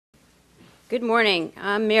Good morning.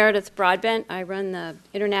 I'm Meredith Broadbent. I run the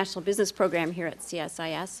International Business Program here at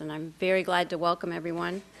CSIS, and I'm very glad to welcome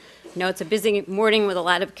everyone. I know it's a busy morning with a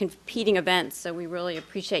lot of competing events, so we really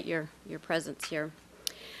appreciate your presence here.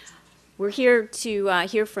 We're here to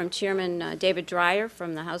hear from Chairman David Dreyer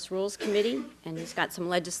from the House Rules Committee, and he's got some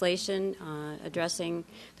legislation addressing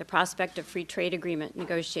the prospect of free trade agreement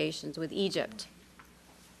negotiations with Egypt.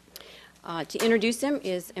 To introduce him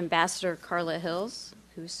is Ambassador Carla Hills,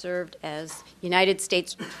 who served as United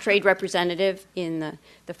States Trade Representative in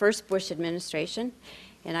the first Bush administration.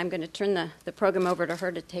 And I'm going to turn the program over to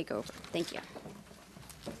her to take over. Thank you.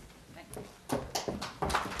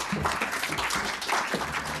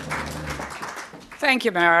 Thank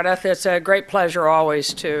you, Meredith. It's a great pleasure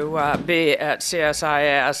always to be at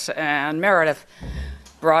CSIS. And Meredith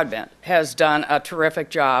Broadbent has done a terrific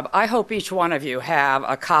job. I hope each one of you have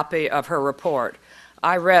a copy of her report.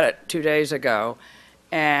 I read it 2 days ago,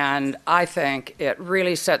 and I think it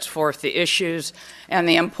really sets forth the issues and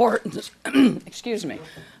the importance, excuse me,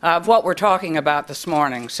 of what we're talking about this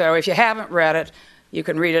morning. So if you haven't read it, you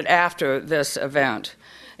can read it after this event.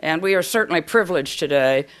 And we are certainly privileged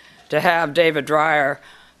today to have David Dreyer,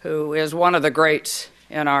 who is one of the greats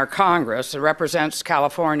in our Congress and represents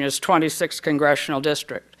California's 26th congressional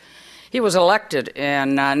district. He was elected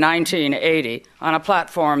in 1980 on a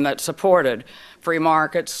platform that supported free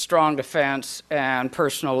markets, strong defense, and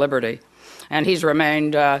personal liberty. And he's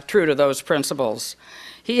remained true to those principles.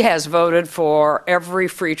 He has voted for every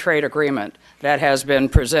free trade agreement that has been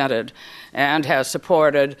presented and has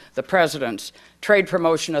supported the president's trade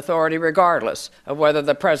promotion authority regardless of whether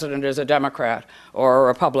the president is a Democrat or a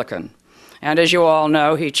Republican. And as you all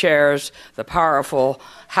know, he chairs the powerful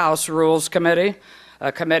House Rules Committee,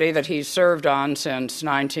 a committee that he's served on since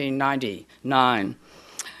 1999.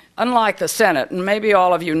 Unlike the Senate, and maybe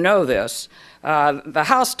all of you know this, the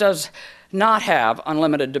House does not have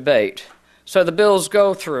unlimited debate. So the bills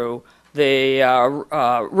go through the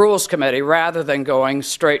Rules Committee rather than going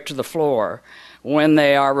straight to the floor when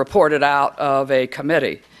they are reported out of a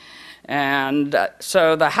committee. And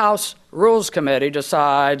so the House Rules Committee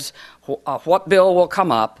decides what bill will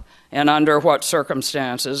come up and under what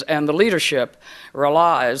circumstances, and the leadership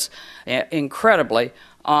relies incredibly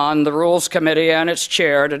on the Rules Committee and its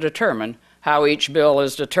chair to determine how each bill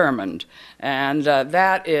is determined. And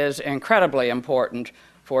that is incredibly important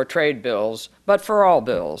for trade bills, but for all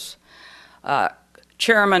bills.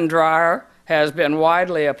 Chairman Dreyer has been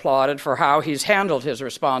widely applauded for how he's handled his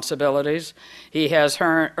responsibilities. He has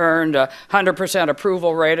earned a 100%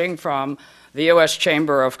 approval rating from the U.S.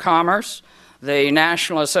 Chamber of Commerce, the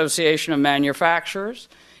National Association of Manufacturers.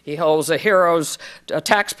 He holds a Heroes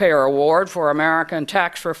Taxpayer Award for American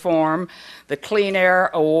tax reform, the Clean Air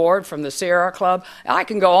Award from the Sierra Club. I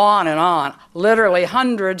can go on and on. Literally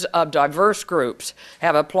hundreds of diverse groups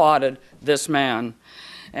have applauded this man.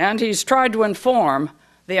 And he's tried to inform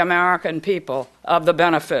the American people of the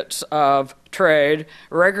benefits of trade,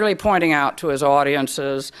 regularly pointing out to his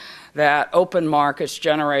audiences that open markets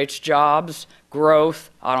generates jobs, growth,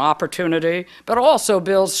 an opportunity, but also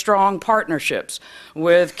builds strong partnerships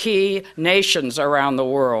with key nations around the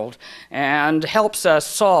world and helps us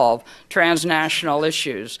solve transnational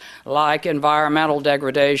issues like environmental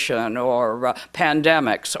degradation or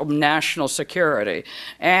pandemics or national security,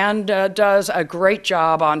 and does a great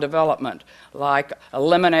job on development like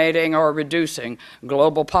eliminating or reducing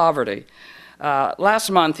global poverty.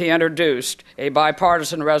 Last month, he introduced a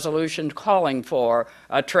bipartisan resolution calling for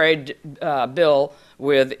a trade bill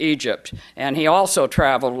with Egypt. And he also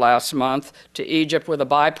traveled last month to Egypt with a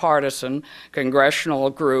bipartisan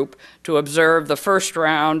congressional group to observe the first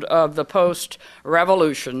round of the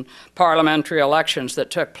post-revolution parliamentary elections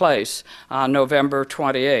that took place on November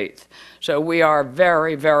 28th. So we are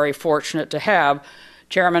very, very fortunate to have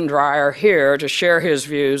Chairman Dreyer here to share his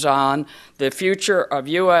views on the future of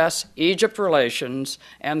U.S.-Egypt relations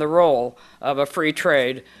and the role of a free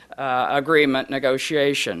trade agreement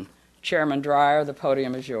negotiation. Chairman Dreyer, the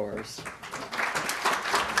podium is yours.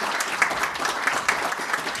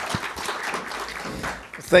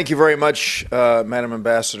 Thank you very much, Madam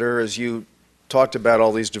Ambassador. As you talked about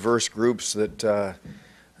all these diverse groups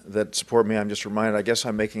that support me, I'm just reminded, I guess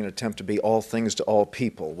I'm making an attempt to be all things to all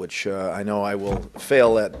people, which I know I will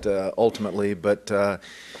fail at ultimately, but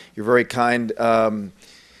you're very kind.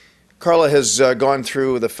 Carla has gone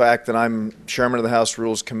through the fact that I'm chairman of the House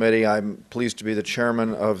Rules Committee. I'm pleased to be the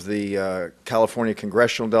chairman of the California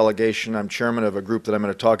Congressional Delegation. I'm chairman of a group that I'm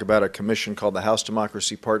going to talk about, a commission called the House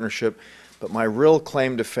Democracy Partnership. But my real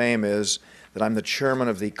claim to fame is that I'm the chairman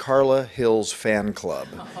of the Carla Hills Fan Club,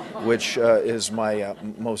 which is my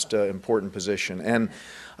most important position. And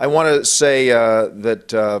I want to say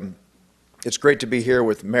that it's great to be here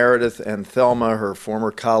with Meredith and Thelma, her former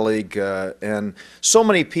colleague, and so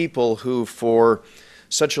many people who, for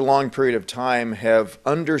such a long period of time, have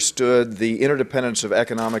understood the interdependence of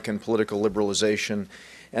economic and political liberalization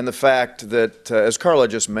and the fact that, as Carla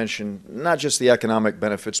just mentioned, not just the economic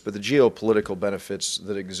benefits, but the geopolitical benefits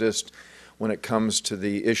that exist when it comes to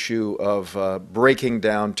the issue of breaking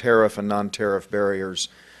down tariff and non-tariff barriers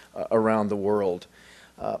around the world.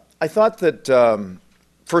 I thought that,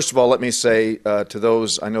 first of all, let me say to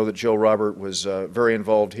those, I know that Joe Robert was very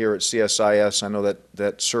involved here at CSIS. I know that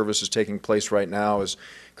that service is taking place right now, as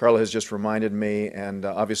Carla has just reminded me, and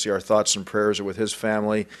obviously our thoughts and prayers are with his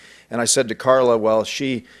family. And I said to Carla, while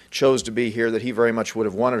she chose to be here, that he very much would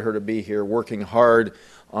have wanted her to be here, working hard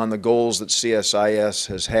on the goals that CSIS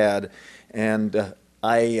has had. And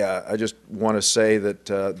I just want to say that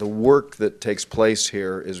the work that takes place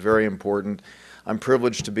here is very important. I'm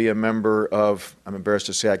privileged to be a member of, I'm embarrassed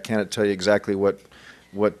to say I can't tell you exactly what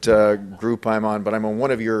group I'm on, but I'm on one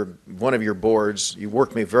of your boards. You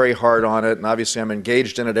work me very hard on it, and obviously I'm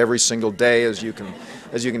engaged in it every single day, as you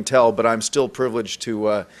can tell. But I'm still privileged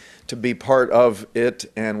to be part of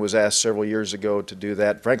it, and was asked several years ago to do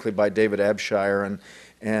that, frankly, by David Abshire,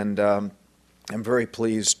 and I'm very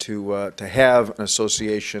pleased to have an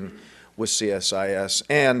association with CSIS.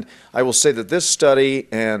 And I will say that this study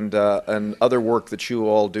and other work that you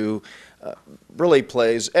all do really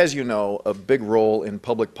plays, as you know, a big role in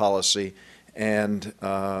public policy and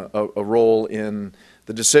a role in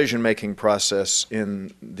the decision-making process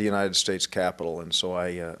in the United States Capitol. And so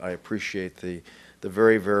I appreciate the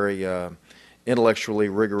very, very intellectually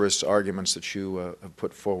rigorous arguments that you have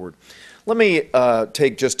put forward. Let me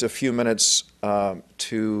take just a few minutes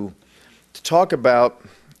to talk about.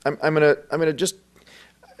 I'm gonna just.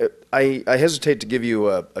 I hesitate to give you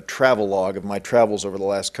a travel log of my travels over the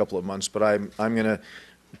last couple of months, but I'm going to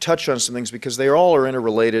touch on some things because they all are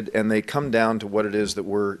interrelated and they come down to what it is that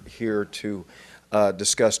we're here to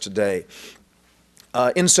discuss today.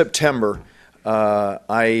 In September,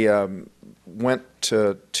 I went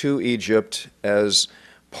to Egypt as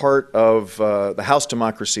part of the House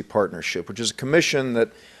Democracy Partnership, which is a commission that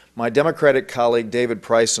my Democratic colleague David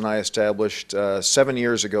Price and I established 7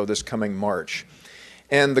 years ago this coming March.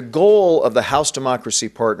 And the goal of the House Democracy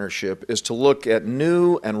Partnership is to look at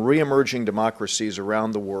new and re-emerging democracies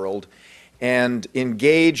around the world and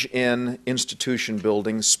engage in institution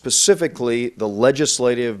building, specifically the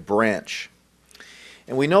legislative branch.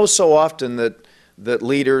 And we know so often that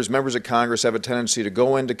leaders, members of Congress, have a tendency to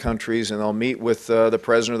go into countries and they'll meet with the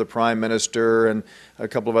president or the prime minister and a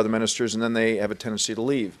couple of other ministers, and then they have a tendency to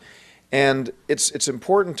leave. And it's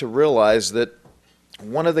important to realize that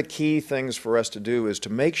one of the key things for us to do is to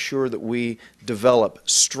make sure that we develop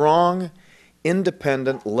strong,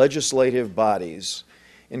 independent legislative bodies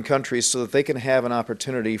in countries so that they can have an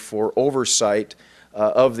opportunity for oversight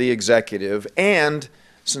of the executive. And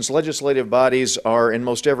since legislative bodies are, in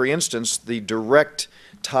most every instance, the direct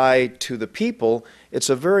tie to the people, it's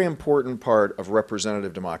a very important part of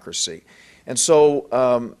representative democracy. And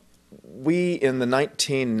so we, in the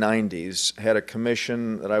 1990s, had a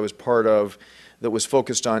commission that I was part of that was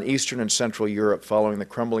focused on Eastern and Central Europe following the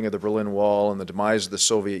crumbling of the Berlin Wall and the demise of the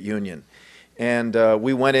Soviet Union. And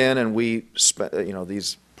we went in and we spent,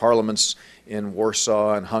 these parliaments in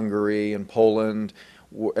Warsaw and Hungary and Poland,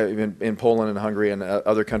 in Poland and Hungary and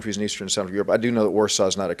other countries in Eastern and Central Europe. I do know that Warsaw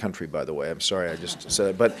is not a country, by the way. I'm sorry, I just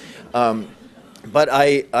said it. But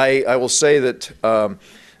I will say that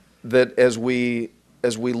that as we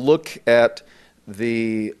look at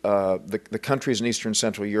the countries in Eastern and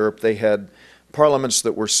Central Europe, they had parliaments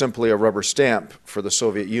that were simply a rubber stamp for the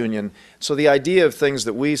Soviet Union. So the idea of things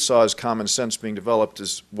that we saw as common sense being developed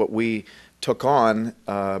is what we took on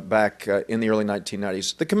back in the early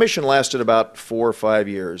 1990s. The commission lasted about 4 or 5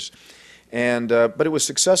 years, but it was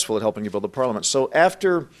successful at helping to build the parliament. So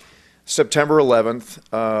after September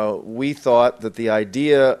 11th, we thought that the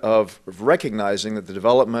idea of recognizing that the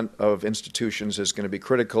development of institutions is going to be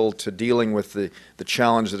critical to dealing with the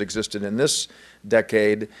challenge that existed in this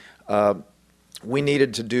decade, we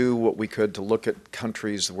needed to do what we could to look at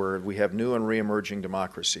countries where we have new and re-emerging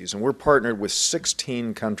democracies. And we're partnered with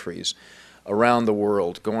 16 countries around the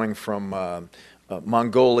world, going from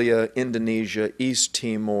Mongolia, Indonesia, East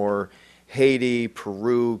Timor, Haiti,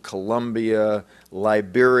 Peru, Colombia,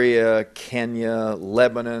 Liberia, Kenya,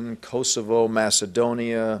 Lebanon, Kosovo,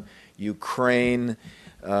 Macedonia, Ukraine,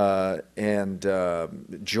 and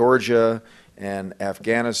Georgia, and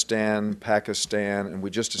Afghanistan, Pakistan, and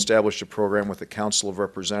we just established a program with the Council of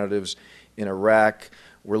Representatives in Iraq.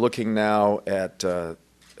 We're looking now at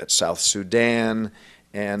South Sudan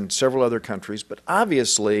and several other countries, but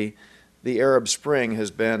obviously the Arab Spring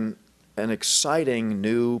has been an exciting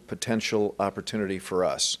new potential opportunity for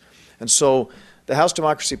us. And so the House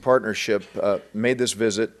Democracy Partnership made this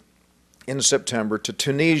visit in September to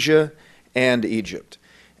Tunisia and Egypt.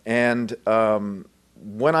 And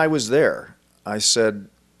when I was there, I said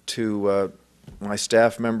to my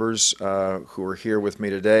staff members who are here with me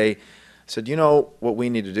today, I said, you know, what we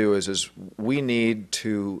need to do is we need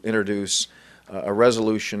to introduce a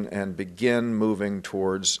resolution and begin moving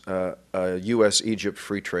towards a U.S.-Egypt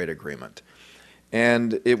free trade agreement.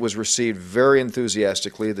 And it was received very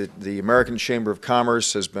enthusiastically. The American Chamber of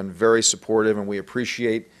Commerce has been very supportive, and we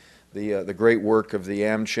appreciate the great work of the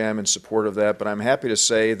AmCham in support of that. But I'm happy to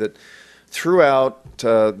say that throughout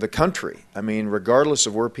the country, I mean, regardless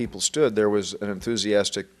of where people stood, there was an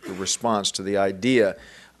enthusiastic response to the idea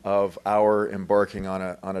of our embarking on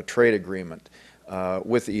a trade agreement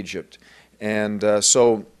with Egypt. And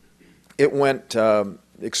so it went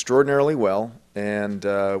extraordinarily well, and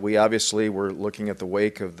we obviously were looking at the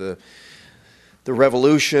wake of the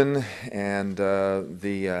revolution and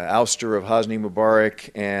the ouster of Hosni Mubarak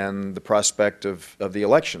and the prospect of the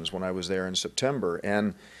elections when I was there in September.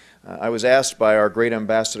 And I was asked by our great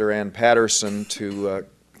ambassador, Ann Patterson, to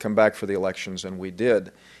come back for the elections, and we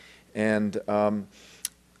did. And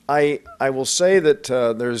I will say that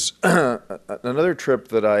there's another trip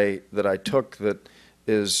that I took that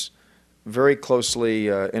is very closely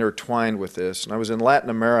intertwined with this, and I was in Latin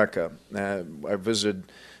America. I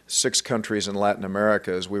visited 6 countries in Latin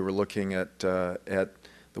America as we were looking at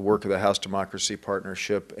the work of the House Democracy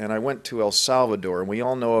Partnership, and I went to El Salvador, and we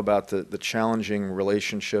all know about the challenging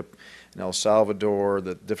relationship in El Salvador,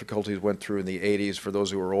 the difficulties went through in the 80s, for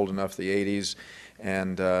those who are old enough, the 80s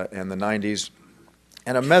and the 90s.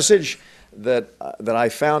 And a message that I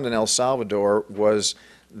found in El Salvador was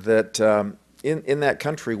that in that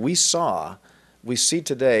country we see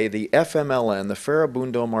today the FMLN, the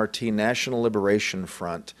Farabundo Martí National Liberation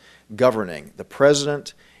Front, governing, the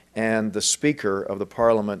president and the speaker of the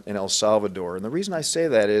parliament in El Salvador. And the reason I say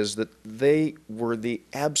that is that they were the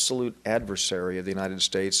absolute adversary of the United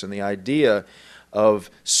States, and the idea of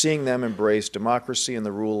seeing them embrace democracy and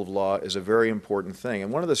the rule of law is a very important thing.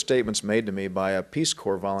 And one of the statements made to me by a Peace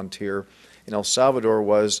Corps volunteer in El Salvador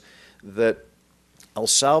was that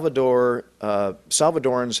Salvadorans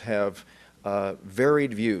have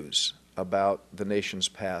varied views about the nation's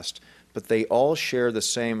past, but they all share the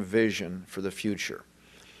same vision for the future.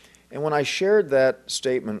 And when I shared that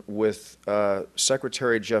statement with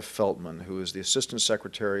Secretary Jeff Feltman, who is the Assistant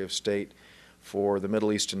Secretary of State for the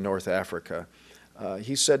Middle East and North Africa,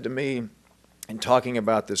 he said to me, in talking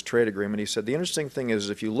about this trade agreement, he said, the interesting thing is,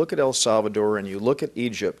 if you look at El Salvador and you look at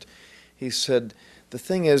Egypt, he said, the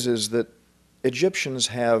thing is that Egyptians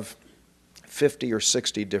have 50 or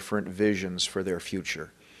 60 different visions for their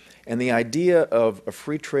future. And the idea of a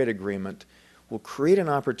free trade agreement will create an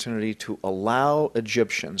opportunity to allow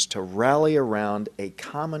Egyptians to rally around a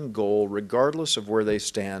common goal regardless of where they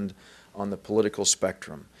stand on the political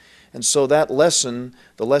spectrum. And so that lesson,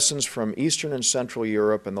 the lessons from Eastern and Central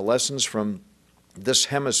Europe and the lessons from this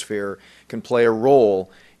hemisphere can play a role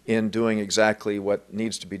in doing exactly what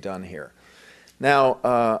needs to be done here. Now,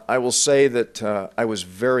 I will say that I was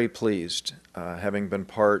very pleased, having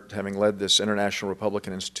led this International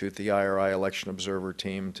Republican Institute, the IRI Election Observer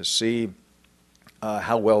Team, to see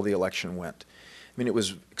how well the election went. I mean, it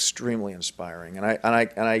was extremely inspiring, and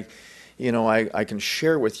I can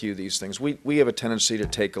share with you these things. We have a tendency to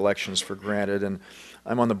take elections for granted, and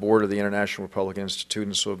I'm on the board of the International Republican Institute,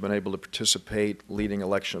 and so I've been able to participate leading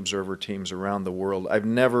election observer teams around the world. I've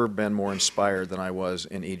never been more inspired than I was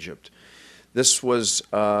in Egypt. This was,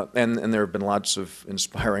 and there have been lots of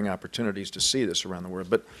inspiring opportunities to see this around the world,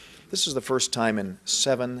 but this is the first time in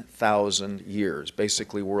 7,000 years,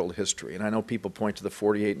 basically world history. And I know people point to the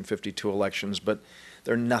 48 and 52 elections, but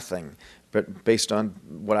they're nothing. But based on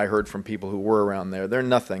what I heard from people who were around there, they're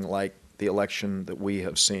nothing like the election that we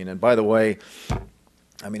have seen. And by the way,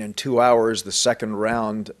 I mean, in 2 hours, the second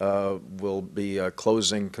round will be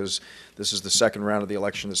closing, because this is the second round of the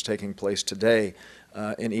election that's taking place today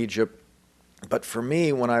in Egypt. But for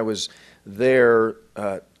me, when I was there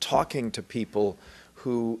talking to people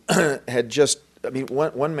who had just, I mean,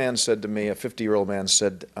 one man said to me, a 50-year-old man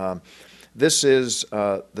said, this is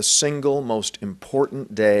the single most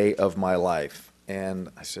important day of my life. And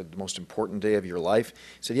I said, the most important day of your life?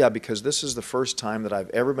 He said, yeah, because this is the first time that I've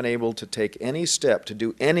ever been able to take any step, to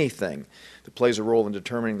do anything that plays a role in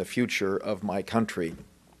determining the future of my country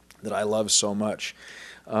that I love so much.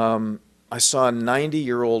 I saw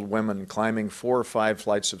 90-year-old women climbing 4 or 5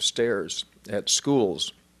 flights of stairs at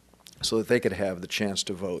schools so that they could have the chance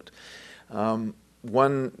to vote.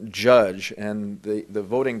 One judge, and the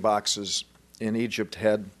voting boxes in Egypt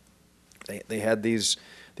they had these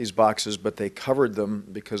boxes, but they covered them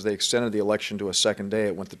because they extended the election to a second day.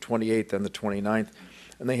 It went the 28th and the 29th,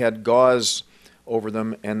 and they had gauze over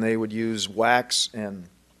them, and they would use wax and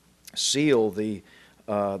seal the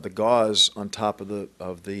gauze on top of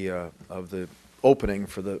the opening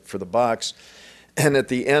for the box. And at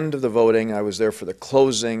the end of the voting, I was there for the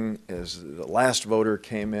closing as the last voter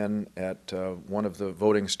came in at one of the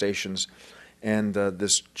voting stations, and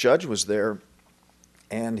this judge was there,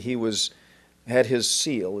 and he had his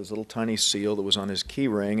seal, his little tiny seal that was on his key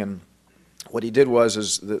ring, and what he did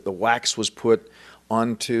was the wax was put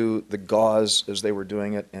onto the gauze as they were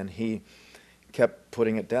doing it, and he kept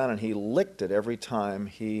putting it down, and he licked it every time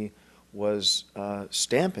he was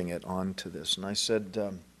stamping it onto this. And I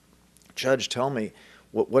said, Judge, tell me,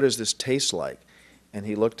 what does this taste like? And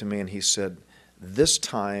he looked at me and he said, this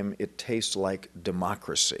time it tastes like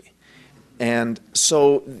democracy. And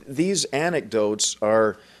so these anecdotes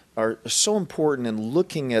are so important in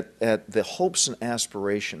looking at the hopes and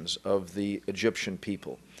aspirations of the Egyptian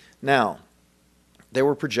people. Now, there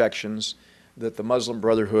were projections that the Muslim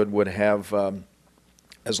Brotherhood would have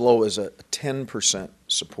as low as a 10%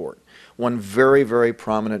 support. One very, very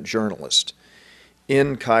prominent journalist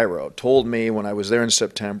in Cairo told me when I was there in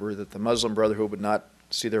September that the Muslim Brotherhood would not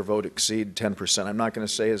see their vote exceed 10%. I'm not going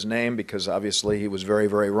to say his name because obviously he was very,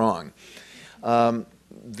 very wrong.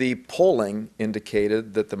 The polling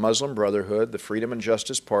indicated that the Muslim Brotherhood, the Freedom and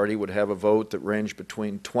Justice Party, would have a vote that ranged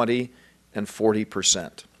between 20 and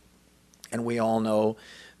 40%. And we all know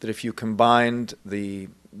that if you combined the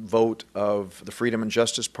vote of the Freedom and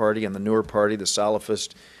Justice Party and the newer party, the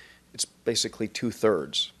Salafist, it's basically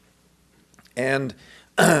 2/3. And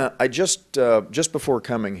I just before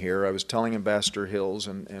coming here, I was telling Ambassador Hills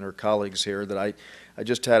and her colleagues here that I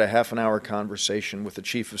just had a half-an-hour conversation with the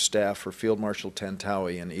Chief of Staff for Field Marshal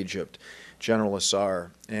Tantawi in Egypt, General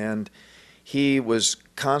Assar, and he was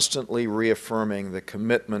constantly reaffirming the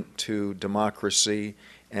commitment to democracy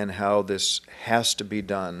and how this has to be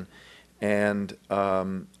done, and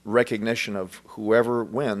recognition of whoever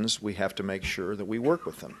wins, we have to make sure that we work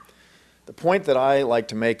with them. The point that I like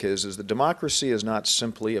to make is that democracy is not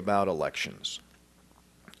simply about elections.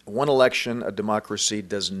 One election a democracy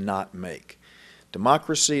does not make.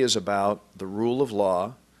 Democracy is about the rule of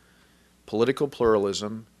law, political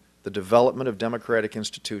pluralism, the development of democratic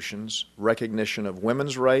institutions, recognition of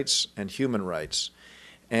women's rights and human rights.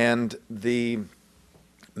 And the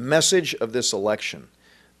message of this election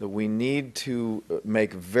that we need to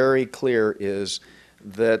make very clear is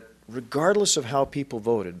that regardless of how people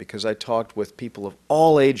voted, because I talked with people of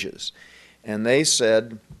all ages, and they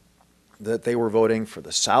said that they were voting for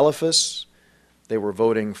the Salafists, they were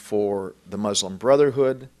voting for the Muslim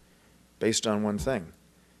Brotherhood, based on one thing.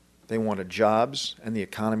 They wanted jobs and the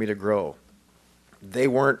economy to grow. They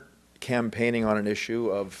weren't campaigning on an issue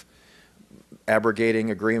of abrogating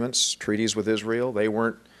agreements, treaties with Israel. They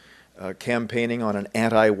weren't campaigning on an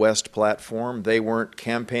anti-West platform. They weren't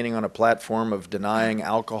campaigning on a platform of denying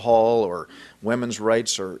alcohol or women's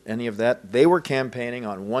rights or any of that. They were campaigning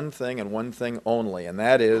on one thing and one thing only, and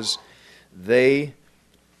that is they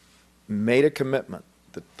made a commitment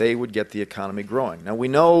that they would get the economy growing. Now, we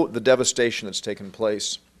know the devastation that's taken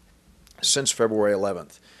place since February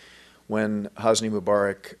 11th when Hosni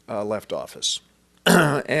Mubarak left office,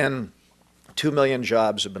 and 2 million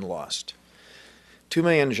jobs have been lost. 2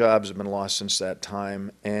 million jobs have been lost since that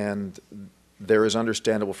time, and there is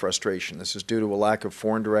understandable frustration. This is due to a lack of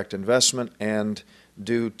foreign direct investment and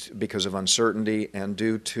because of uncertainty and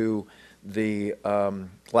due to the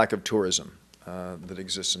lack of tourism that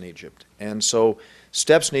exists in Egypt. And so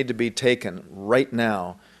steps need to be taken right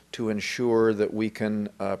now to ensure that we can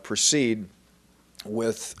proceed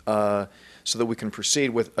with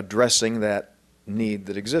addressing that need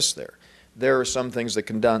that exists there. There are some things that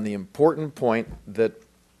can be done. The important point that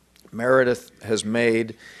Meredith has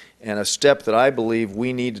made, and a step that I believe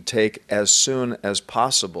we need to take as soon as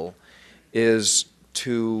possible, is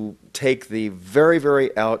to take the very,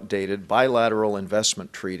 very outdated bilateral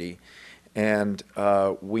investment treaty, and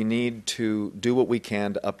we need to do what we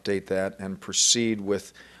can to update that and proceed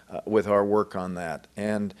with our work on that.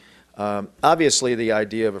 And obviously the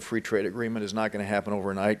idea of a free trade agreement is not going to happen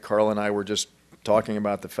overnight. Carl and I were just talking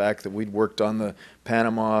about the fact that we'd worked on the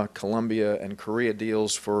Panama, Colombia, and Korea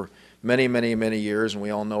deals for many, many, many years, and we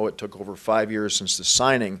all know it took over 5 years since the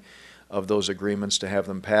signing of those agreements to have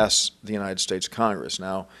them pass the United States Congress.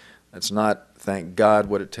 Now, that's not, thank God,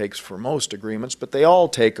 what it takes for most agreements, but they all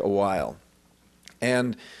take a while.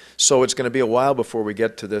 And So it's going to be a while before we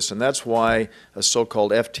get to this, and that's why a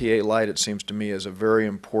so-called FTA light, it seems to me, is a very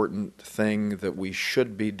important thing that we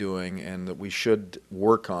should be doing and that we should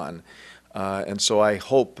work on. And so I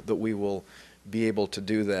hope that we will be able to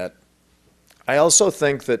do that. I also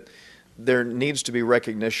think that there needs to be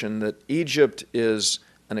recognition that Egypt is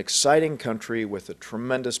an exciting country with a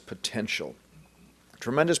tremendous potential.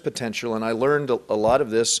 Tremendous potential, and I learned a lot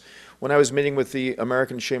of this when I was meeting with the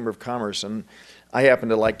American Chamber of Commerce, and I happen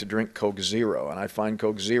to like to drink Coke Zero, and I find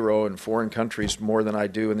Coke Zero in foreign countries more than I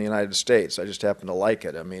do in the United States. I just happen to like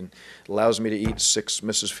it. I mean, it allows me to eat 6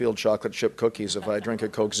 Mrs. Field chocolate chip cookies if I drink a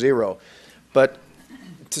Coke Zero. But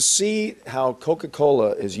to see how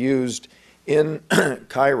Coca-Cola is used in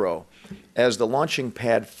Cairo as the launching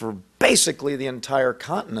pad for basically the entire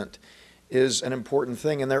continent is an important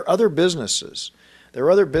thing. And there are other businesses. There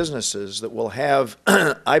are other businesses that will have,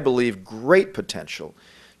 I believe, great potential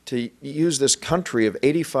to use this country of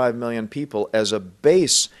 85 million people as a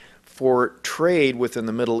base for trade within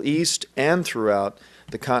the Middle East and throughout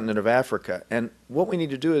the continent of Africa. And what we need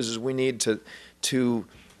to do is we need to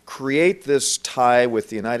create this tie with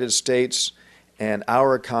the United States and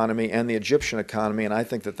our economy and the Egyptian economy, and I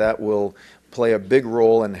think that that will play a big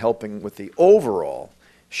role in helping with the overall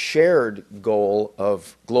shared goal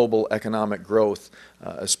of global economic growth,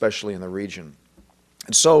 especially in the region.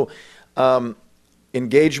 And so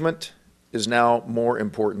engagement is now more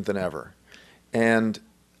important than ever. And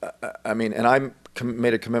I mean, and I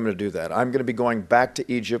made a commitment to do that. I'm going to be going back to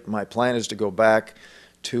Egypt. My plan is to go back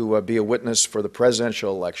to be a witness for the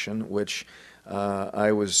presidential election, which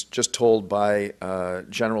I was just told by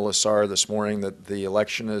General Assar this morning that the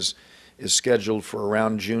election is scheduled for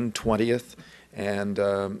around June 20th. And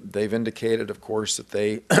they've indicated, of course, that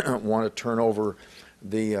they want to turn over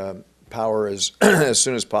the power as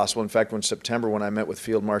soon as possible. In fact, in September, when I met with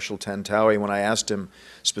Field Marshal Tantawi, when I asked him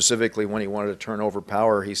specifically when he wanted to turn over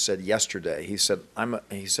power, he said yesterday. He said, I'm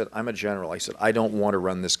a general. He said, I don't want to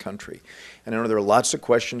run this country. And I know there are lots of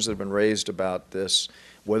questions that have been raised about this,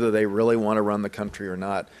 whether they really want to run the country or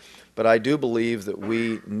not. But I do believe that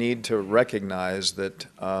we need to recognize that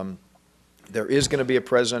there is going to be a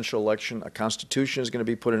presidential election. A constitution is going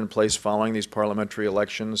to be put in place following these parliamentary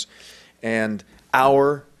elections. And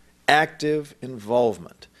our active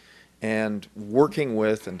involvement and working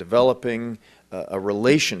with and developing a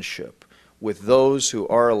relationship with those who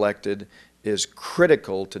are elected is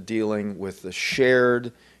critical to dealing with the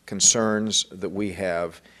shared concerns that we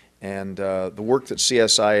have. And the work that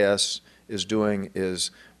CSIS is doing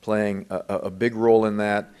is playing a big role in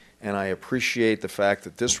that. And I appreciate the fact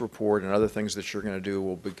that this report and other things that you're going to do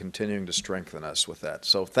will be continuing to strengthen us with that.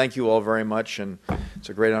 So thank you all very much, and it's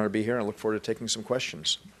a great honor to be here, and I look forward to taking some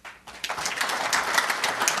questions.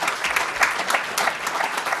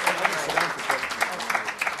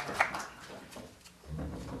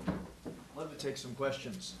 I'd love to take some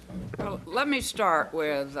questions. Well, let me start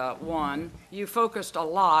with one. You focused a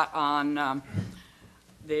lot on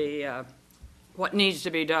what needs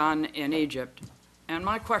to be done in Egypt. And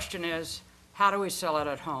my question is, how do we sell it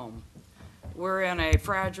at home? We're in a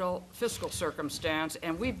fragile fiscal circumstance,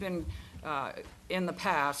 and we've been, in the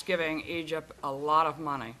past, giving Egypt a lot of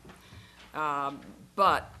money.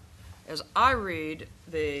 But as I read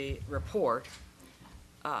the report,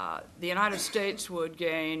 the United States would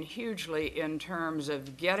gain hugely in terms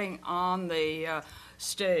of getting on the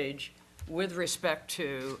stage with respect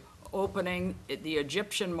to opening the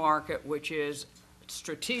Egyptian market, which is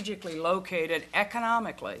strategically located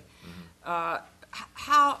economically.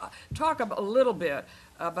 Talk a little bit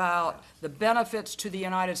about the benefits to the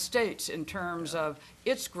United States in terms of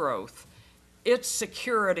its growth, its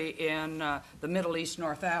security in the Middle East,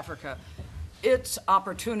 North Africa, its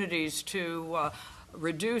opportunities to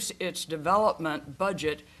reduce its development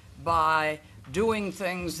budget by doing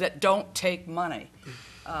things that don't take money.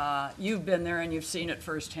 You've been there and you've seen it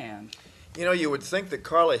firsthand. You know, you would think that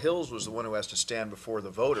Carla Hills was the one who has to stand before the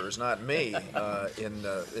voters, not me,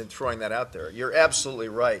 in throwing that out there. You're absolutely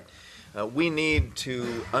right. We need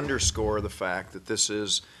to underscore the fact that this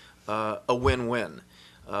is a win-win.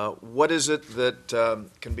 What is it that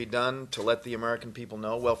can be done to let the American people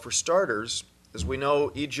know? Well, for starters, as we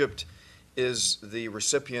know, Egypt is the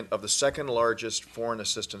recipient of the second largest foreign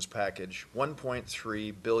assistance package,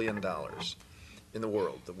 $1.3 billion in the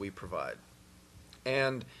world that we provide.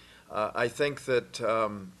 And I think that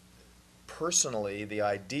personally, the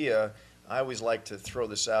idea, I always like to throw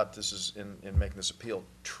this out, this is in making this appeal,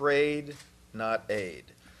 trade, not aid.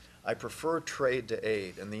 I prefer trade to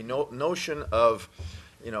aid. And the notion of,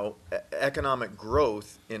 you know, economic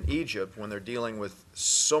growth in Egypt when they're dealing with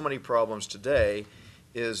so many problems today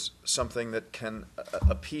is something that can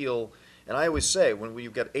appeal. And I always say, when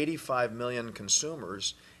you've got 85 million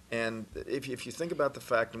consumers, and if you think about the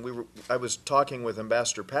fact, and I was talking with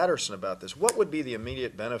Ambassador Patterson about this, what would be the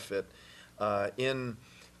immediate benefit in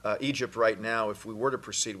Egypt right now if we were to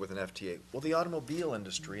proceed with an FTA? Well, the automobile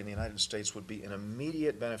industry in the United States would be an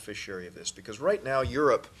immediate beneficiary of this, because right now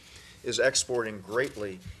Europe is exporting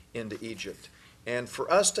greatly into Egypt. And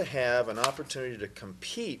for us to have an opportunity to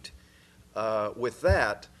compete with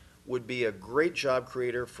that would be a great job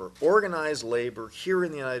creator for organized labor here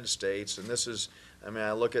in the United States. And this is, I mean,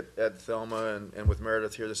 I look at Thelma and with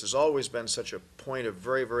Meredith here, this has always been such a point of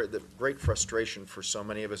very, very great frustration for so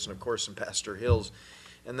many of us, and of course Ambassador Hills,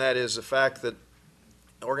 and that is the fact that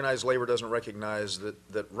organized labor doesn't recognize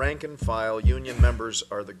that rank and file union members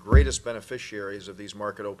are the greatest beneficiaries of these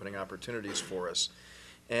market opening opportunities for us.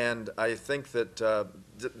 And I think that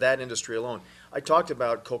that industry alone. I talked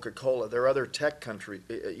about Coca-Cola. There are other tech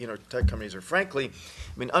companies. Or frankly,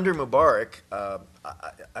 I mean, under Mubarak,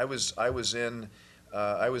 I was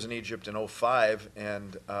in Egypt in '05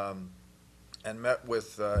 and met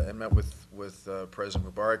with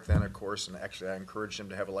President Mubarak then, of course. And actually, I encouraged him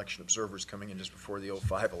to have election observers coming in just before the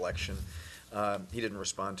 '05 election. He didn't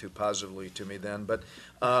respond too positively to me then, but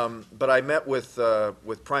I met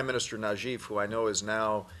with Prime Minister Najib, who I know is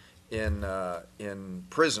now in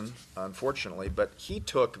prison, unfortunately. But he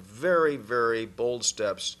took very, very bold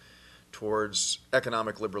steps towards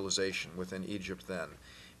economic liberalization within Egypt then,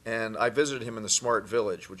 and I visited him in the Smart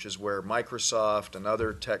Village, which is where Microsoft and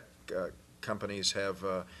other tech companies have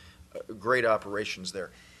great operations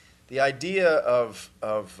there. The idea of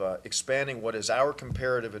expanding what is our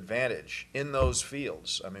comparative advantage in those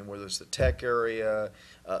fields, I mean, whether it's the tech area,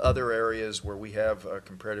 other areas where we have a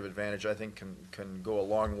comparative advantage, I think can go a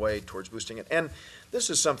long way towards boosting it. And this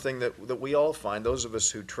is something that we all find, those of us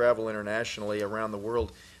who travel internationally around the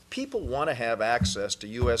world, people want to have access to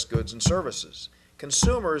U.S. goods and services.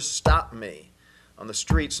 Consumers stop me on the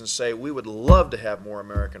streets and say, we would love to have more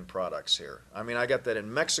American products here. I mean, I got that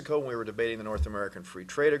in Mexico when we were debating the North American Free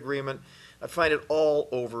Trade Agreement. I find it all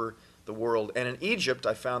over the world. And in Egypt,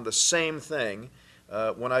 I found the same thing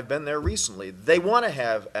when I've been there recently. They want to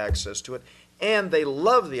have access to it, and they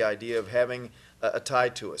love the idea of having a tie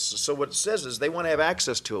to us. So what it says is they want to have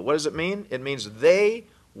access to it. What does it mean? It means they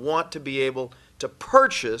want to be able to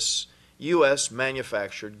purchase U.S.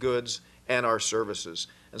 manufactured goods and our services.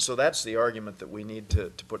 And so that's the argument that we need to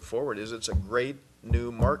put forward, is it's a great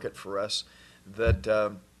new market for us that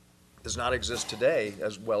does not exist today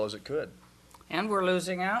as well as it could. And we're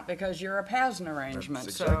losing out because Europe has an arrangement.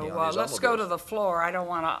 That's exactly So let's go to the floor. I don't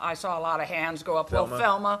want to, I saw a lot of hands go up. Thelma. Well,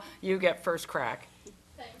 Thelma, you get first crack.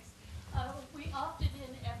 Thanks. We often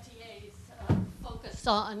in FTAs focus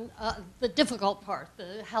on the difficult part,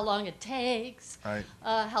 how long it takes, Right.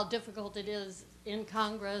 how difficult it is in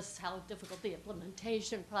Congress, how difficult the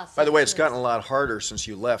implementation process By the way, it's is. gotten a lot harder since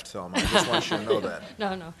you left, Thelma. I just want you to know that.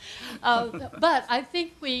 No. But I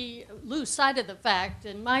think we lose sight of the fact,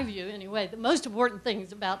 in my view anyway, the most important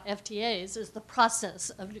things about FTAs is the process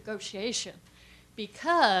of negotiation,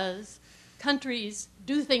 because countries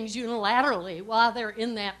do things unilaterally while they're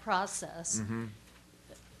in that process. Mm-hmm.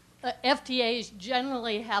 FTAs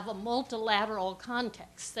generally have a multilateral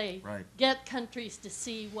context. They Right. get countries to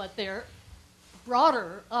see what their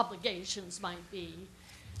broader obligations might be.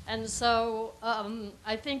 And so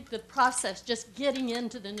I think the process, just getting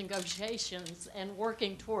into the negotiations and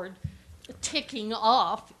working toward ticking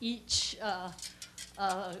off each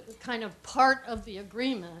kind of part of the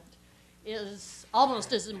agreement is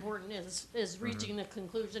almost as important as reaching a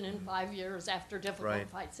conclusion in 5 years after difficult Right.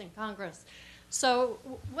 fights in Congress. So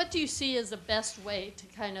what do you see as the best way to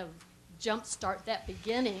kind of jumpstart that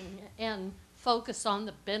beginning and focus on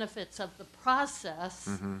the benefits of the process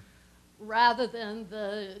rather than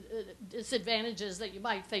the disadvantages that you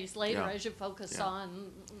might face later Yeah. as you focus Yeah.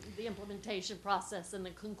 on the implementation process and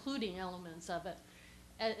the concluding elements of it?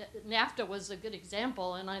 NAFTA was a good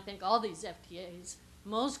example, and I think all these FTAs,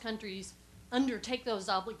 most countries undertake those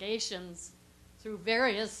obligations through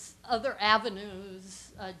various other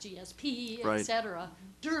avenues, GSP, Right. et cetera,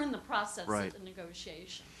 during the process Right. of the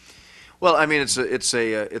negotiation. Well, I mean, it's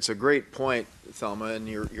a great point, Thelma, and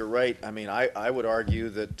you're right. I mean, I would argue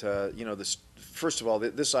that this, first of all,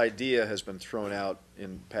 this idea has been thrown out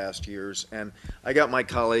in past years, and I got my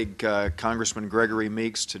colleague Congressman Gregory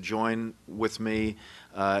Meeks to join with me,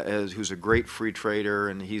 who's a great free trader,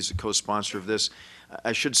 and he's a co-sponsor of this.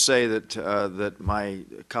 I should say that my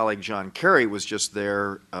colleague John Kerry was just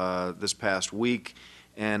there this past week.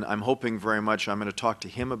 And I'm hoping very much, I'm going to talk to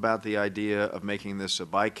him about the idea of making this a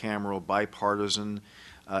bicameral, bipartisan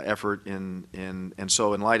effort and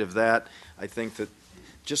so in light of that, I think that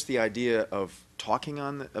just the idea of talking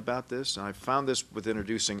about this, and I found this with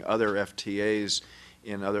introducing other FTAs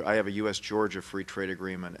I have a U.S.-Georgia free trade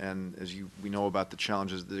agreement, and as we know about the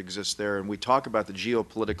challenges that exist there, and we talk about the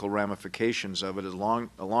geopolitical ramifications of it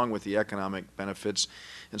along with the economic benefits,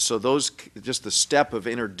 and so just the step of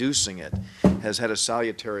introducing it has had a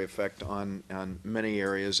salutary effect on many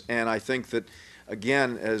areas, and I think that,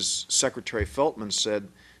 again, as Secretary Feltman said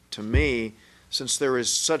to me, since there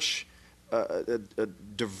is such a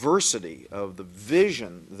diversity of the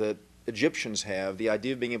vision that Egyptians have, the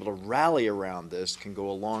idea of being able to rally around this can go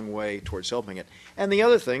a long way towards helping it. And the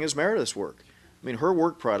other thing is Meredith's work. I mean, her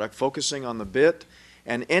work product, focusing on the bit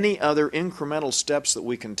and any other incremental steps that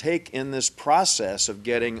we can take in this process of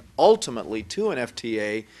getting ultimately to an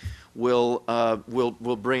FTA will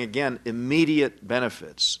bring, again, immediate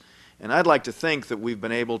benefits. And I'd like to think that we've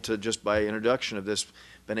been able to, just by introduction of this,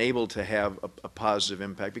 been able to have a positive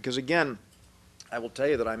impact. Because, again, I will tell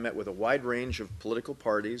you that I met with a wide range of political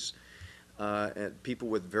parties, and people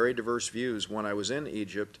with very diverse views when I was in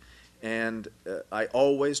Egypt, and I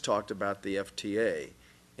always talked about the FTA,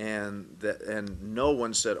 and no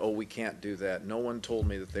one said, oh, we can't do that. No one told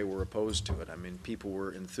me that they were opposed to it. I mean, people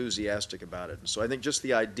were enthusiastic about it. And so I think just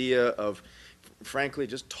the idea of, frankly,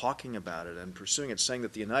 just talking about it and pursuing it, saying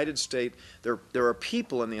that the United States, there are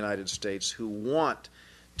people in the United States who want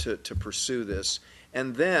to pursue this,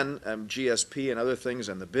 and then GSP and other things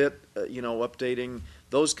and the bit, updating,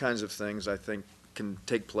 those kinds of things I think can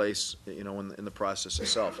take place, in the process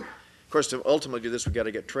itself. Of course, to ultimately do this, we've got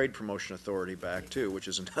to get Trade Promotion Authority back too, which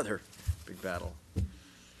is another big battle.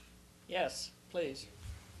 Yes, please.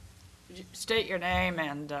 Would you state your name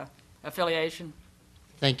and affiliation?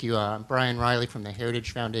 Thank you. I'm Brian Riley from the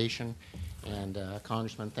Heritage Foundation. And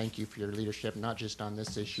Congressman, thank you for your leadership, not just on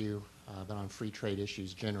this issue, but on free trade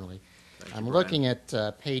issues generally. I'm looking at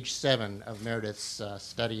page 7 of Meredith's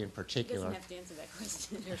study in particular. He doesn't have to answer that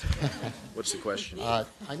question. What's the question? I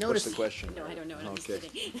What's noticed the question? No, I don't know. I'm just Okay.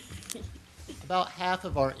 kidding. about half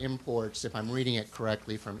of our imports, if I'm reading it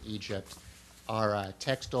correctly, from Egypt are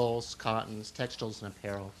textiles, cottons, textiles and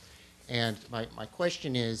apparel. And my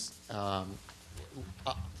question is,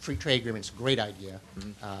 free trade agreement's a great idea.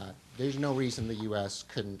 There's no reason the U.S.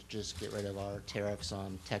 couldn't just get rid of our tariffs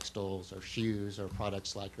on textiles or shoes or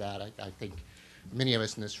products like that. I think many of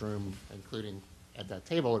us in this room, including at that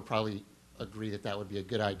table, would probably agree that that would be a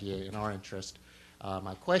good idea in our interest.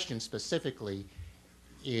 My question specifically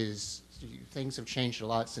is, things have changed a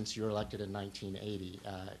lot since you were elected in 1980.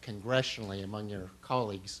 Congressionally, among your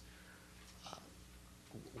colleagues,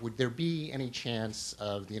 would there be any chance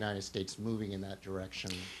of the United States moving in that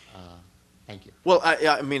direction? Thank you. Well,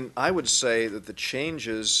 I mean, I would say that the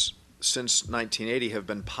changes since 1980 have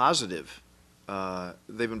been positive.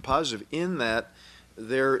 They've been positive in that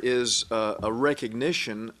there is a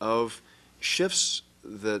recognition of shifts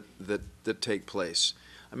that take place.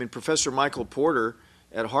 I mean, Professor Michael Porter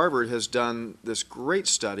at Harvard has done this great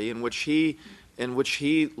study in which he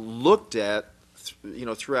looked at,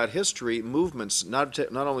 throughout history, movements not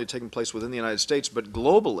only taking place within the United States but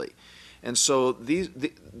globally. And so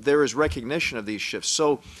there is recognition of these shifts.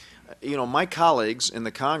 So, my colleagues in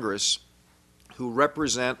the Congress who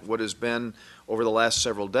represent what has been over the last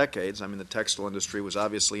several decades, I mean, the textile industry was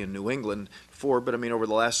obviously in New England before, but I mean, over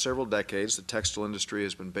the last several decades, the textile industry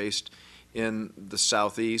has been based in the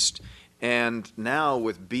Southeast. And now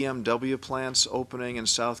with BMW plants opening in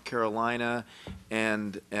South Carolina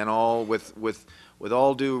and all with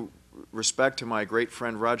all due respect to my great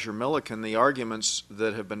friend Roger Milliken, the arguments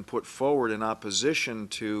that have been put forward in opposition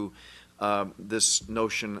to this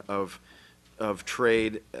notion of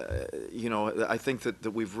trade, I think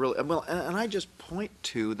that we've really, well, and I just point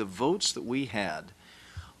to the votes that we had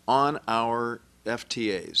on our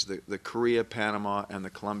FTAs, the Korea, Panama, and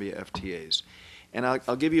the Colombia FTAs. And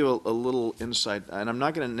I'll give you a little insight, and I'm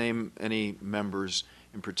not going to name any members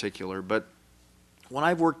in particular, but when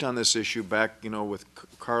I've worked on this issue back, with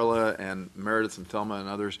Carla and Meredith and Thelma and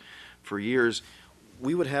others for years,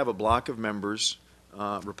 we would have a block of members,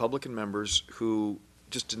 Republican members, who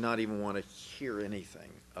just did not even want to hear anything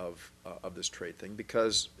of this trade thing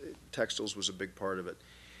because textiles was a big part of it.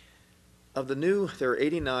 There are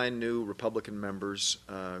 89 new Republican members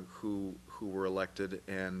who were elected,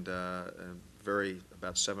 and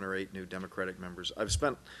about 7 or 8 new Democratic members. I've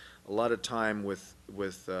spent a lot of time with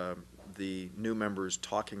the new members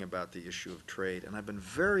talking about the issue of trade, and I've been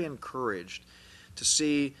very encouraged to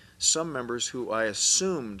see some members who I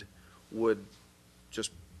assumed would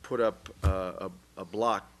just put up a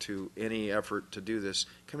block to any effort to do this,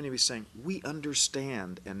 coming to me saying, we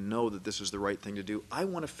understand and know that this is the right thing to do. I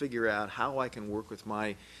want to figure out how I can work with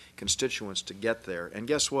my constituents to get there. And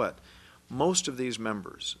guess what? Most of these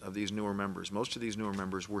members, most of these newer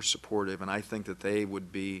members were supportive, and I think that there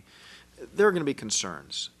are going to be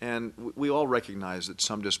concerns. And we all recognize that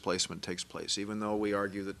some displacement takes place, even though we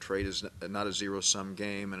argue that trade is not a zero-sum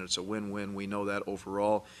game and it's a win-win. We know that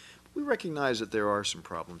overall. We recognize that there are some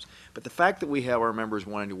problems. But the fact that we have our members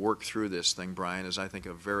wanting to work through this thing, Brian, is, I think,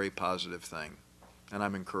 a very positive thing. And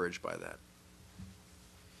I'm encouraged by that.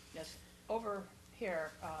 Yes, over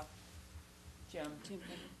here, Jim.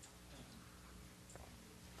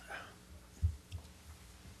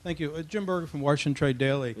 Thank you. Jim Berger from Washington Trade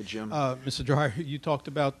Daily. Hey, Jim. Mr. Dreyer, you talked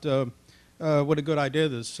about what a good idea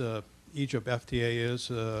this Egypt FTA is.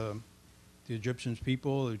 The Egyptian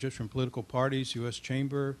people, the Egyptian political parties, U.S.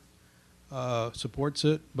 Chamber supports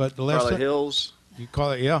it. But the last Scarlet time, Hills. you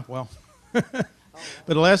call it, yeah, well. But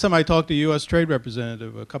the last time I talked to a U.S. trade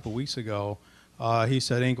representative a couple of weeks ago, he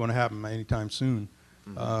said it ain't going to happen anytime soon.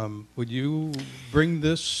 Mm-hmm. Would you bring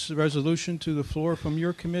this resolution to the floor from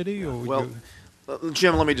your committee? Or would Well, you?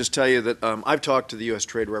 Jim, let me just tell you that I've talked to the U.S.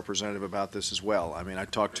 Trade Representative about this as well. I mean, I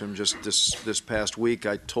talked to him just this past week.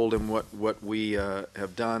 I told him what we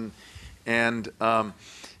have done, and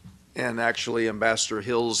actually Ambassador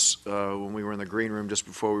Hills, when we were in the green room just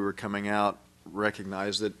before we were coming out,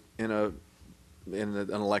 recognized that in an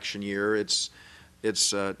election year, it's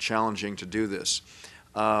challenging to do this.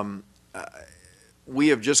 We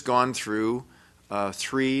have just gone through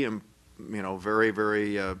three, very,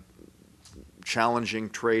 very challenging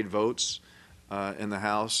trade votes in the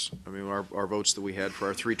House. I mean, our votes that we had for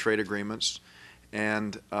our 3 trade agreements.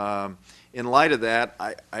 And in light of that,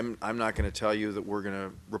 I'm not going to tell you that we're going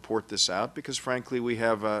to report this out because, frankly, we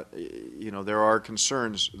have, there are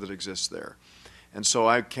concerns that exist there. And so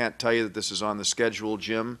I can't tell you that this is on the schedule,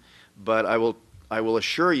 Jim, but I will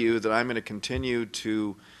assure you that I'm going to continue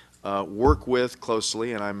to work with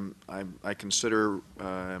closely, and I consider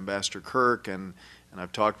Ambassador Kirk and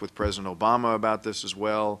I've talked with President Obama about this as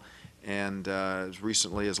well, and as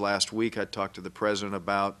recently as last week I talked to the President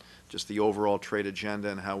about just the overall trade agenda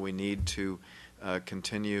and how we need to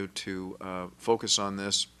continue to focus on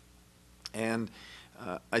this. And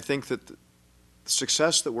I think that the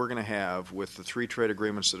success that we're going to have with the 3 trade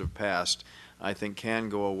agreements that have passed, I think can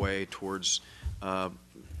go away towards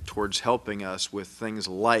helping us with things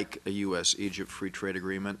like a U.S.-Egypt free trade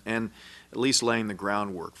agreement and at least laying the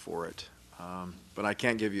groundwork for it. But I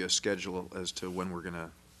can't give you a schedule as to when we're going to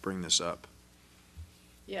bring this up.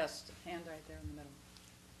 Yes, hand right there in the middle.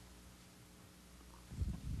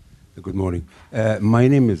 Good morning. My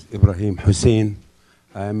name is Ibrahim Hussein.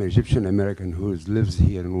 I am an Egyptian American who lives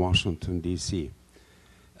here in Washington, D.C.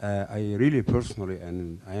 I really personally,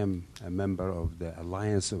 and I am a member of the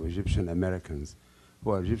Alliance of Egyptian Americans,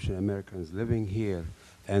 who are Egyptian Americans living here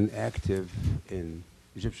and active in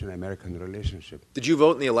Egyptian-American relationship. Did you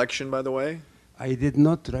vote in the election, by the way? I did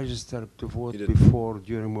not register to vote before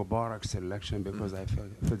during Mubarak's election because I felt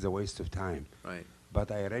it's a waste of time. Right. But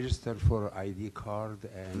I registered for ID card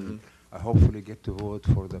and I hopefully get to vote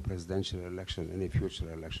for the presidential election in a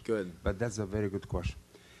future election. Good. But that's a very good question.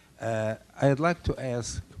 I'd like to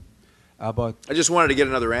ask about... I just wanted to get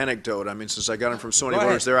another anecdote. I mean, since I got them from so many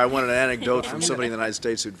voters there, I wanted an anecdote from somebody in the United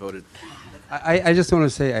States who'd voted. I just want to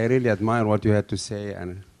say I really admire what you had to say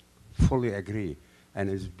and fully agree. And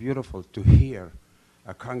it's beautiful to hear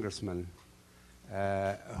a congressman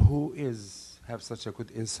who have such a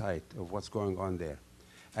good insight of what's going on there.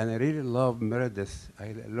 And I really love Meredith.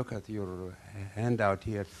 I look at your handout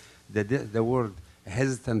here, the word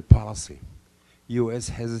hesitant policy, U.S.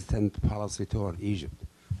 hesitant policy toward Egypt.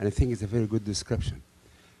 And I think it's a very good description.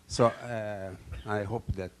 So I hope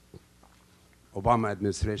that Obama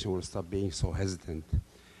administration will stop being so hesitant.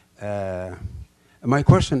 My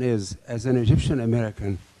question is, as an Egyptian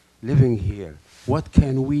American living here, what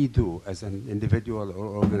can we do as an individual or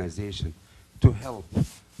organization to help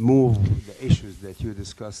move the issues that you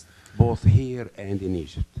discussed both here and in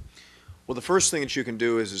Egypt? Well, the first thing that you can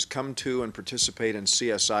do is come to and participate in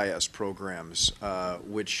CSIS programs,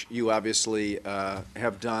 which you obviously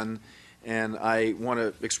have done, and I want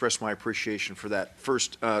to express my appreciation for that.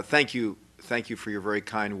 First, thank you for your very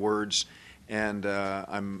kind words, and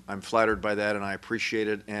I'm flattered by that, and I appreciate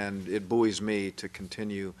it, and it buoys me to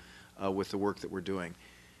continue with the work that we're doing.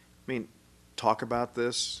 I mean, talk about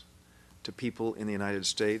this to people in the United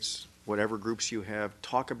States, whatever groups you have,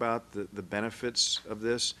 talk about the benefits of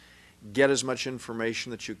this. Get as much information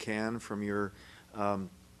that you can from your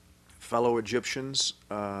fellow Egyptians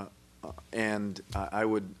and I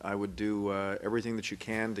would do everything that you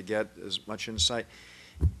can to get as much insight.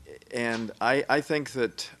 And I think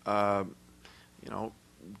that you know,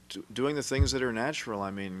 doing the things that are natural.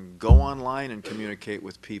 I mean, go online and communicate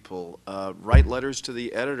with people. Write letters to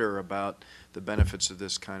the editor about the benefits of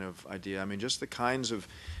this kind of idea. I mean, just the kinds of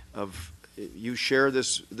you share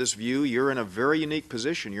this view. You're in a very unique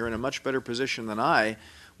position. You're in a much better position than I,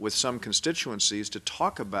 with some constituencies, to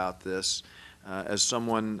talk about this as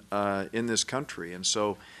someone in this country. And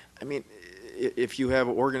so, I mean, if you have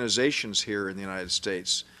organizations here in the United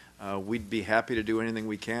States, we'd be happy to do anything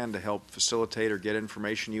we can to help facilitate or get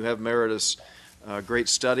information. You have Meredith's great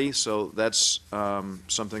study, so that's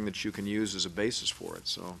something that you can use as a basis for it.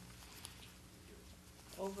 So,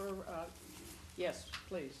 Over, yes,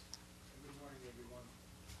 please. Good morning, everyone.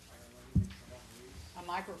 My name is Salah A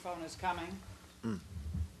microphone is coming.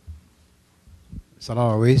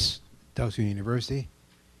 Salah Awais, Towson University,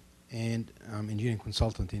 and I'm engineering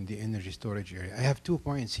consultant in the energy storage area. I have 2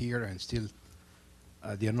 points here, and still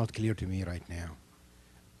they are not clear to me right now.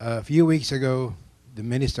 A few weeks ago, the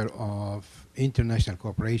Minister of International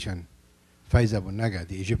Cooperation, Faiza Bunnaga,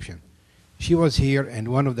 the Egyptian, she was here, and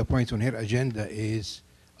one of the points on her agenda is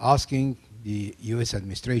asking the U.S.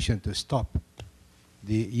 administration to stop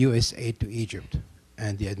the U.S. aid to Egypt,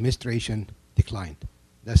 and the administration declined.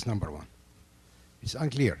 That's number one. It's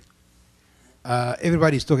unclear.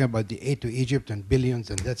 Everybody's talking about the aid to Egypt and billions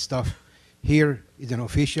and that stuff. Here is an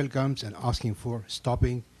official comes and asking for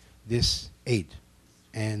stopping this aid,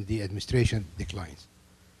 and the administration declines.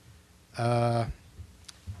 The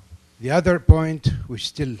other point, which is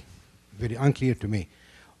still very unclear to me,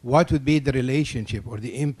 what would be the relationship or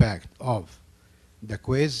the impact of the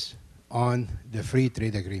quiz on the free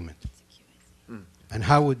trade agreement? And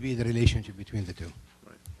how would be the relationship between the two?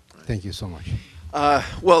 Thank you so much.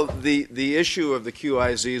 Well, the issue of the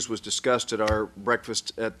QIZs was discussed at our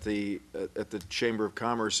breakfast at the Chamber of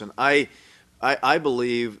Commerce, and I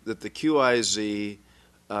believe that the QIZ,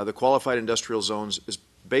 the Qualified Industrial Zones, is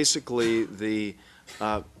basically the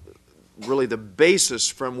really the basis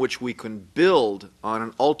from which we can build on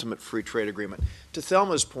an ultimate free trade agreement. To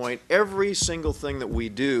Thelma's point, every single thing that we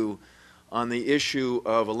do on the issue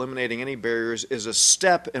of eliminating any barriers is a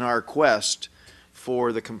step in our quest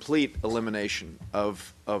for the complete elimination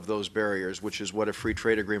of those barriers, which is what a free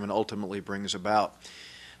trade agreement ultimately brings about.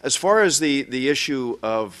 As far as the issue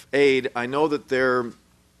of aid, I know that they're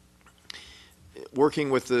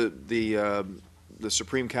working with the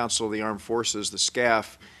Supreme Council of the Armed Forces, the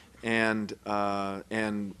SCAF,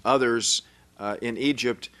 and others in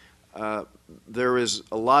Egypt. There is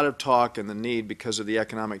a lot of talk and the need, because of the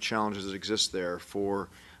economic challenges that exist there, for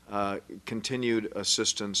continued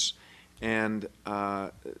assistance. And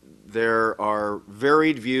there are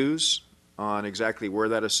varied views on exactly where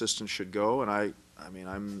that assistance should go. And I mean,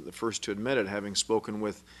 I'm the first to admit it, having spoken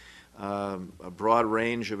with a broad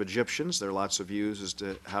range of Egyptians. There are lots of views as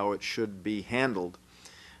to how it should be handled.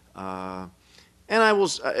 And I will,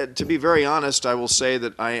 to be very honest, I will say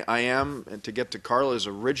that I am, and to get to Carla's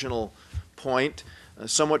original point,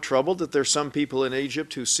 somewhat troubled that there's some people in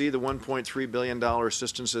Egypt who see the $1.3 billion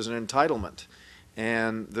assistance as an entitlement,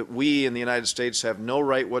 and that we in the United States have no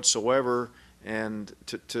right whatsoever and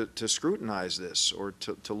to scrutinize this, or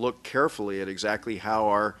to look carefully at exactly how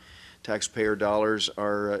our taxpayer dollars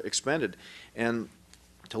are expended. And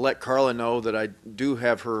to let Carla know that I do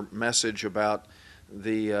have her message about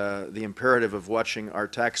the imperative of watching our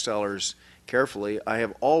tax dollars carefully. I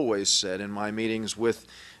have always said in my meetings with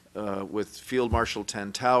Field Marshal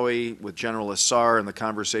Tantawi, with General Assar, and the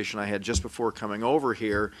conversation I had just before coming over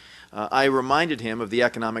here, I reminded him of the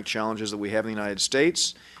economic challenges that we have in the United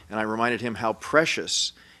States, and I reminded him how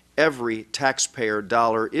precious every taxpayer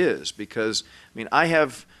dollar is, because, I mean, I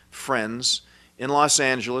have friends in Los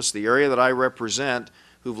Angeles, the area that I represent,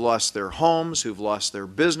 who've lost their homes, who've lost their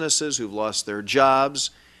businesses, who've lost their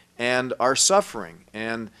jobs, and are suffering.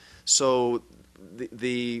 And so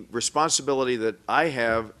the responsibility that I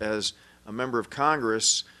have as a member of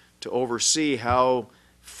Congress to oversee how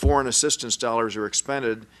foreign assistance dollars are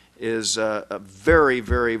expended is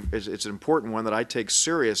it's an important one that I take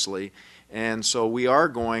seriously, and so we are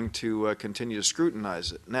going to continue to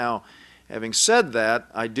scrutinize it. Now, having said that,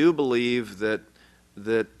 I do believe that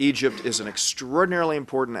Egypt is an extraordinarily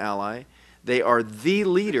important ally. They are the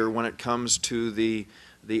leader when it comes to the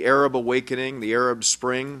Arab awakening, the Arab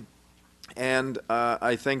Spring, and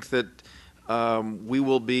I think that we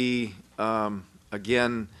will be,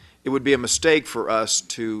 again, it would be a mistake for us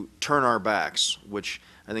to turn our backs, which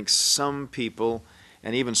I think some people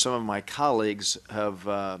and even some of my colleagues have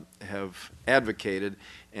advocated,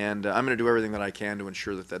 and I'm going to do everything that I can to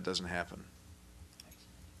ensure that that doesn't happen.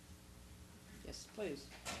 Yes, please.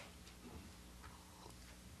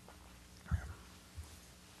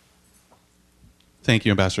 Thank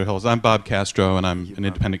you, Ambassador Hills. I'm Bob Castro, and I'm an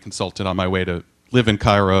independent consultant on my way to live in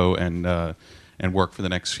Cairo and work for the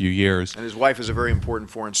next few years. And his wife is a very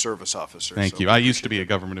important Foreign Service officer. Thank so you. I used to be a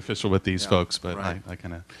government official with these Yeah, folks, but right. I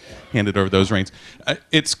kind of handed over those reins.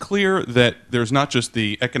 It's clear that there's not just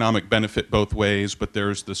the economic benefit both ways, but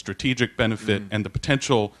there's the strategic benefit and the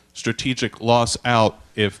potential strategic loss out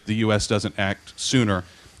if the U.S. doesn't act sooner.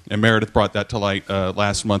 And Meredith brought that to light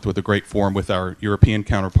last month with a great forum with our European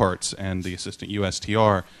counterparts and the assistant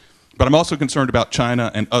USTR. But I'm also concerned about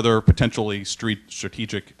China and other potentially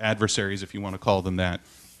strategic adversaries, if you want to call them that.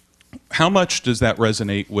 How much does that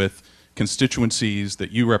resonate with constituencies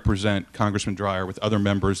that you represent, Congressman Dreyer, with other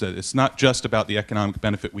members, that it's not just about the economic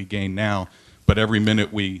benefit we gain now, but every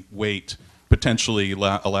minute we wait potentially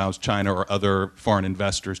allows China or other foreign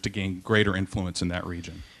investors to gain greater influence in that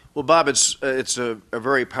region? Well, Bob, it's a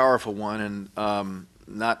very powerful one, and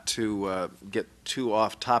not to get too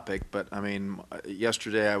off topic, but I mean,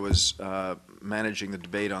 yesterday I was managing the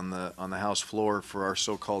debate on the House floor for our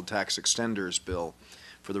so-called tax extenders bill,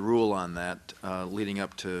 for the rule on that, leading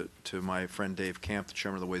up to my friend Dave Camp, the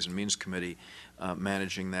chairman of the Ways and Means Committee,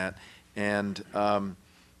 managing that, and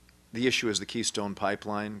the issue is the Keystone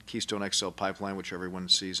Pipeline, Keystone XL Pipeline, which everyone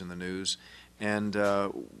sees in the news. And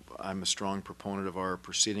I'm a strong proponent of our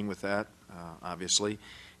proceeding with that, obviously.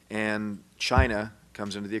 And China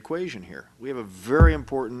comes into the equation here. We have a very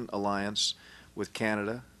important alliance with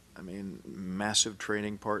Canada. I mean, massive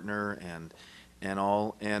trading partner and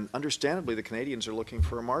all. And understandably, the Canadians are looking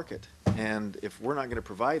for a market. And if we're not going to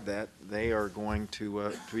provide that, they are going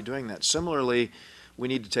to be doing that. Similarly, we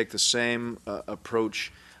need to take the same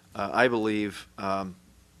approach, I believe,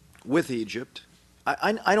 with Egypt.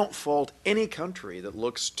 I don't fault any country that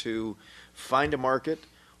looks to find a market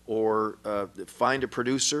or find a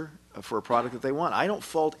producer for a product that they want. I don't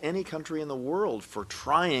fault any country in the world for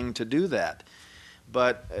trying to do that.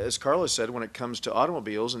 But as Carlos said, when it comes to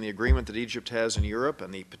automobiles and the agreement that Egypt has in Europe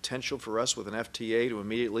and the potential for us with an FTA to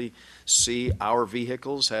immediately see our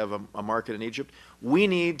vehicles have a market in Egypt, we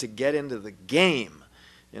need to get into the game.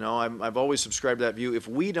 You know, I've always subscribed to that view. If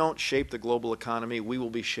we don't shape the global economy, we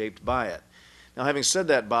will be shaped by it. Now, having said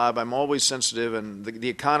that, Bob, I'm always sensitive, and the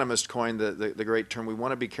Economist coined the great term, we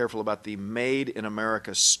want to be careful about the Made in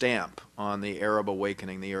America stamp on the Arab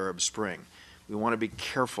awakening, the Arab Spring. We want to be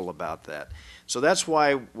careful about that. So that's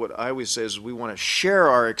why what I always say is we want to share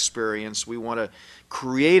our experience. We want to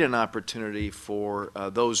create an opportunity for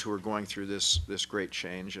those who are going through this great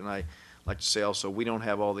change. And I like to say also, we don't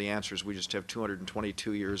have all the answers. We just have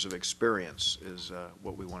 222 years of experience is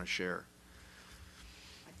what we want to share.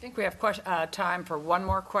 I think we have time for one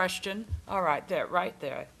more question. All right, there, right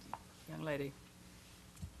there, young lady.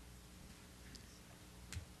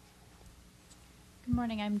 Good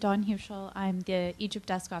morning. I'm Dawn Huschel. I'm the Egypt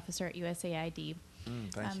desk officer at USAID.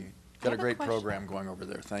 Thank you. Got a great program going over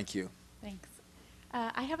there. Thank you. Thanks.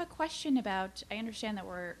 I have a question about, I understand that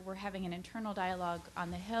we're having an internal dialogue on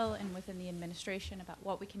the Hill and within the administration about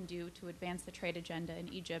what we can do to advance the trade agenda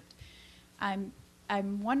in Egypt.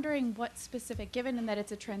 I'm wondering what specific, given that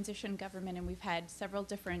it's a transition government and we've had several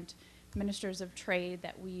different ministers of trade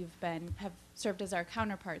that have served as our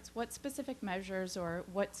counterparts, what specific measures or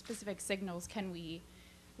what specific signals can we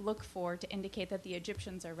look for to indicate that the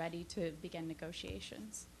Egyptians are ready to begin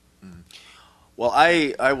negotiations? Well,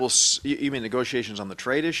 I will, you mean negotiations on the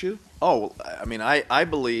trade issue? Oh, I mean, I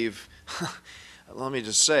believe, let me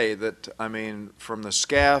just say that, I mean, from the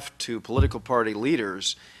SCAF to political party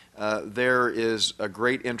leaders, there is a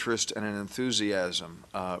great interest and an enthusiasm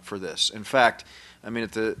for this. In fact, I mean,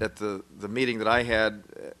 at the meeting that I had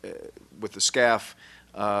with the SCAF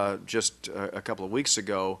just a couple of weeks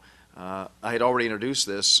ago, I had already introduced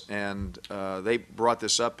this, and they brought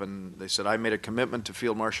this up, and they said I made a commitment to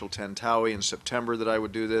Field Marshal Tantawi in September that I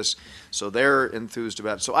would do this, so they're enthused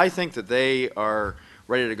about it. So I think that they are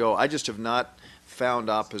ready to go. I just have not found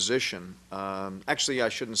opposition. Actually, I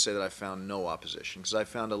shouldn't say that I found no opposition, because I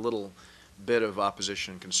found a little bit of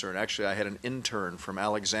opposition and concern. Actually, I had an intern from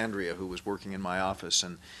Alexandria who was working in my office,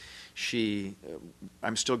 and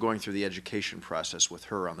I'm still going through the education process with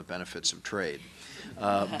her on the benefits of trade.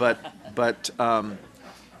 But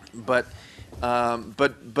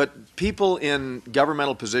people in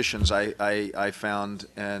governmental positions, I found,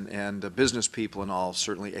 and business people and all,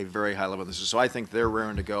 certainly a very high level of this. So I think they're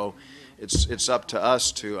raring to go. It's up to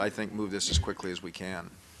us to, I think, move this as quickly as we can.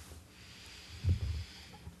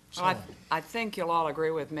 so Well, on. I think you'll all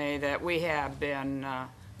agree with me that we have been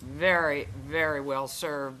very, very well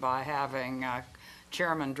served by having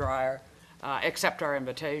Chairman Dreyer accept our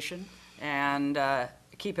invitation. And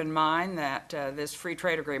keep in mind that this free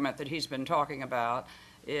trade agreement that he's been talking about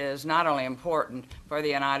is not only important for the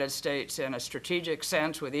United States in a strategic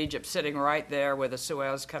sense, with Egypt sitting right there with the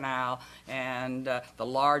Suez Canal and the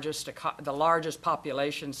largest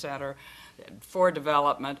population center for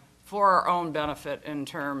development, for our own benefit in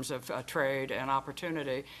terms of trade and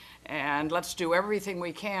opportunity. And let's do everything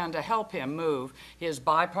we can to help him move his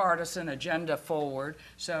bipartisan agenda forward.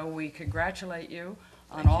 So we congratulate you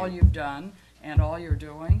on all you've done and all you're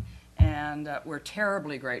doing. And we're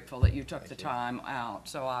terribly grateful that you took the time out.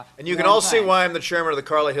 So, And you can all see why I'm the chairman of the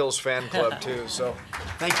Carly Hills Fan Club, too. So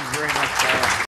thank you very much.